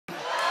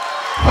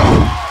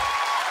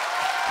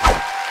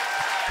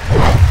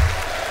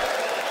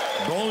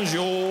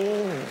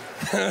Bonjour.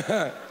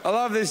 I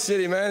love this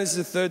city, man. This is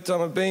the third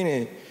time I've been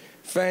here.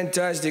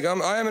 Fantastic.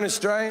 I am an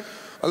Australian.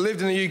 I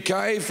lived in the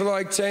UK for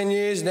like 10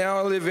 years. Now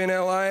I live in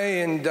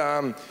LA, and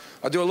I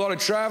do a lot of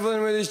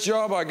traveling with this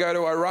job. I go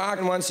to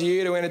Iraq once a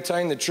year to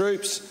entertain the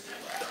troops.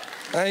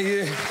 Thank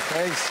you.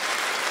 Thanks.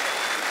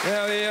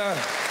 Now, the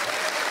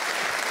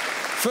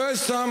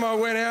first time I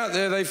went out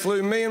there, they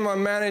flew me and my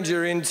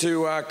manager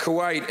into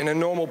Kuwait in a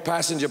normal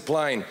passenger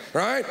plane,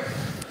 right?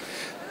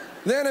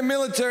 Then a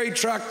military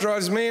truck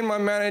drives me and my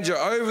manager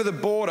over the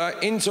border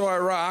into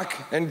Iraq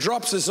and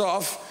drops us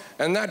off,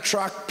 and that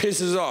truck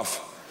pisses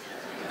off.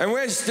 And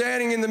we're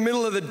standing in the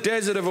middle of the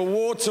desert of a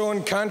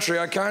war-torn country.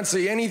 I can't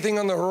see anything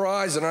on the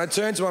horizon. I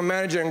turn to my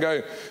manager and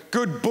go,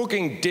 "Good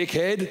booking,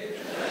 dickhead."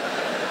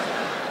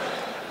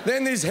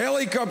 Then this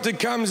helicopter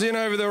comes in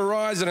over the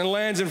horizon and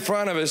lands in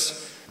front of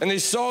us, and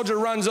this soldier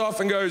runs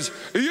off and goes,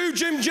 "Are you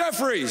Jim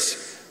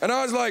Jefferies?" And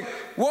I was like,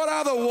 "What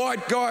other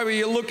white guy were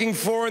you looking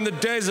for in the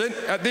desert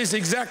at this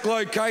exact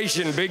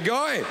location, big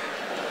guy?"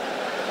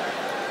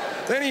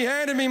 Then he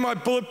handed me my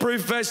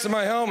bulletproof vest and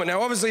my helmet.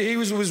 Now, obviously, he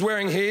was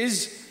wearing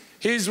his.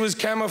 His was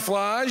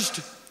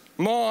camouflaged.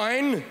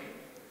 Mine,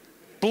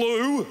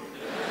 blue.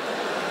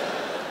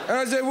 And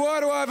I said,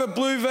 "Why do I have a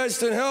blue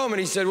vest and helmet?"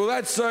 He said, "Well,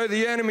 that's so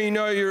the enemy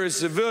know you're a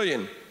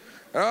civilian."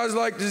 And I was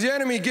like, "Does the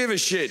enemy give a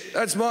shit?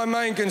 That's my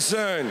main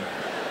concern."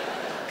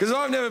 Because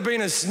I've never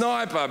been a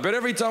sniper, but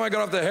every time I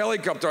got off the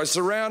helicopter, I was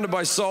surrounded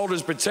by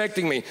soldiers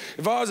protecting me.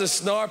 If I was a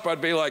sniper, I'd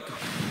be like,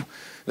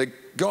 "The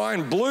guy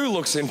in blue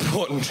looks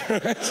important."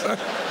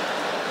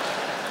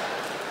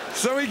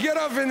 So we get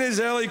off in this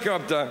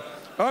helicopter.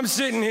 I'm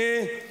sitting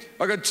here.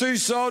 I got two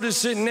soldiers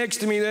sitting next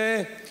to me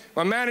there.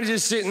 My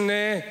manager's sitting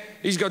there.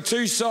 He's got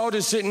two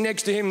soldiers sitting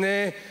next to him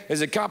there.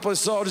 There's a couple of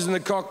soldiers in the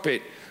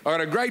cockpit. I got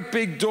a great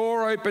big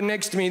door open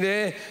next to me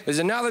there. There's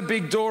another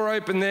big door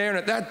open there, and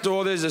at that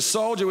door there's a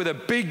soldier with a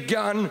big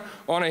gun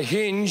on a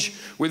hinge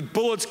with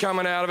bullets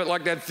coming out of it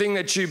like that thing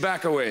that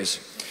Chewbacca wears.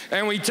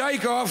 And we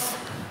take off,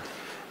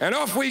 and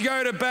off we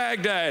go to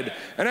Baghdad.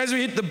 And as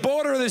we hit the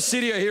border of the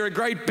city, I hear a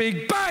great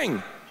big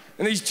bang!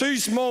 And these two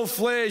small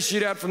flares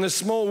shoot out from the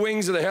small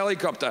wings of the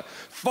helicopter,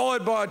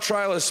 followed by a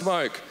trail of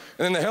smoke.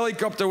 And then the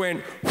helicopter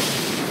went.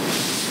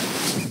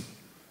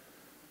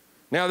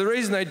 Now, the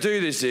reason they do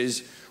this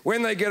is,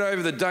 when they get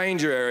over the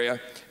danger area,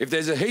 if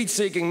there's a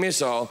heat-seeking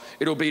missile,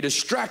 it'll be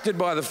distracted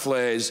by the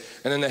flares,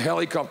 and then the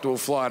helicopter will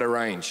fly to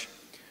range.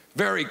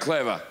 Very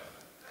clever.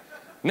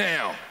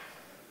 Now,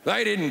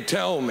 they didn't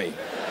tell me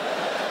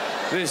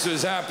this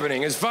was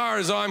happening. As far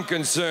as I'm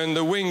concerned,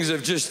 the wings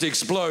have just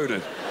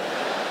exploded.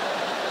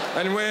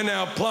 And we're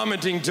now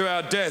plummeting to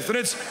our death. And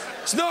it's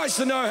nice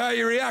to know how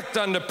you react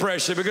under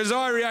pressure, because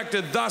I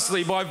reacted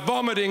thusly by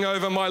vomiting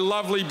over my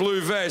lovely blue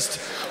vest,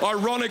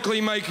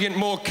 ironically making it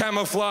more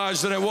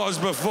camouflage than it was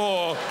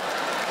before.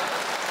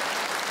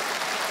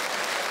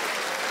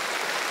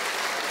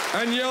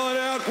 And yelling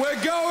out,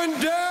 "We're going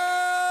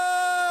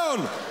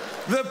down!"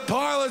 The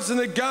pilots and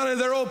the gunner,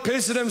 they're all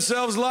pissing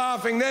themselves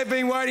laughing. They've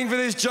been waiting for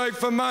this joke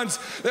for months.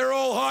 They're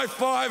all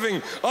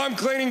high-fiving. I'm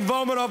cleaning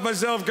vomit off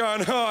myself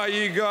going, "Oh,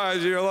 you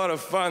guys, you're a lot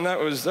of fun. That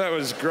was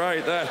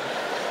great.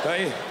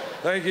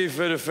 Thank you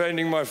for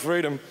defending my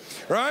freedom,"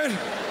 right?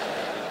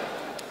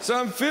 So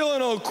I'm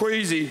feeling all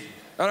queasy,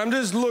 and I'm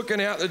just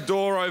looking out the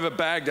door over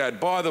Baghdad.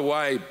 By the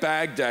way,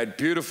 Baghdad,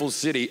 beautiful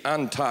city,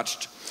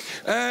 untouched.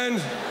 And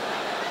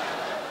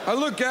I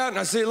look out and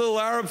I see a little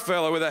Arab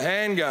fella with a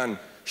handgun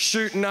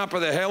shooting up at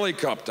the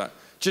helicopter.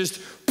 Just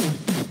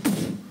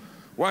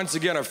once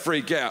again I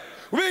freak out.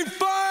 "We've been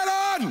fired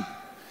on!"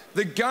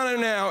 The gunner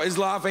now is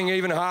laughing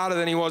even harder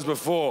than he was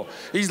before.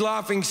 He's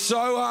laughing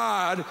so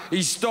hard,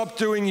 he stopped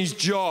doing his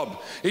job.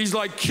 He's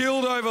like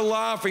killed over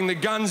laughing. The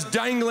gun's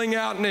dangling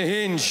out in a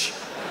hinge.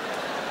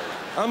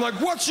 I'm like,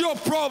 "What's your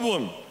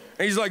problem?"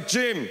 And he's like,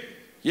 "Jim,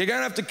 you're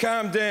gonna have to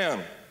calm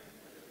down.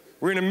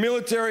 We're in a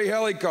military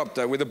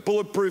helicopter with a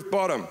bulletproof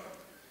bottom.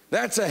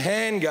 That's a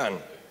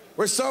handgun.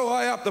 We're so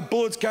high up the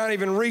bullets can't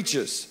even reach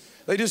us.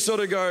 They just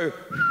sort of go."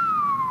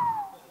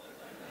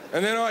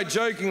 And then I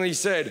jokingly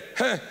said,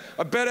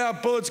 "I bet our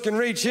bullets can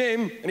reach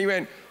him." And he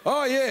went,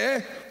 "Oh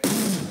yeah."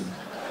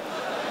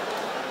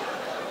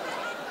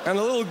 And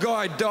the little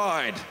guy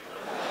died.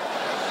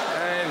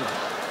 And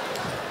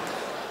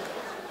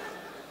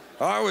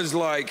I was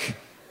like,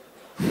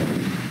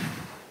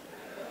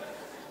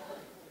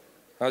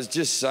 I was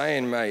just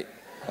saying, mate.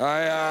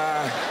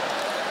 I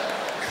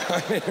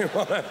didn't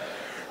want to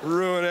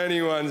ruin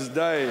anyone's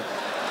day.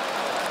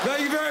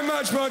 Thank you very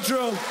much,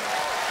 Montreal.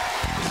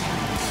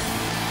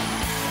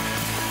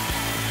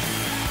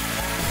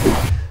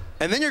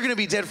 And then you're going to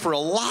be dead for a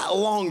lot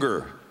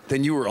longer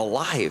than you were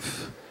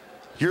alive.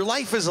 Your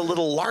life is a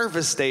little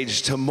larva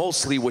stage to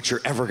mostly what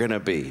you're ever going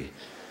to be.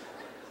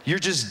 You're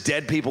just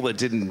dead people that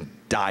didn't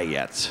die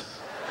yet.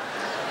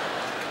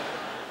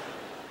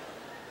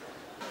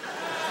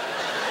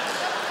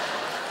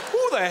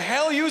 Who the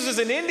hell uses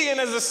an Indian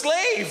as a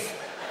slave?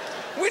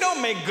 We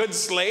don't make good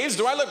slaves.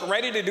 Do I look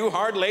ready to do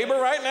hard labor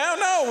right now?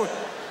 No.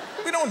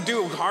 We don't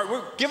do hard.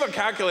 Give a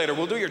calculator.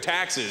 We'll do your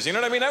taxes. You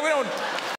know what I mean? We don't.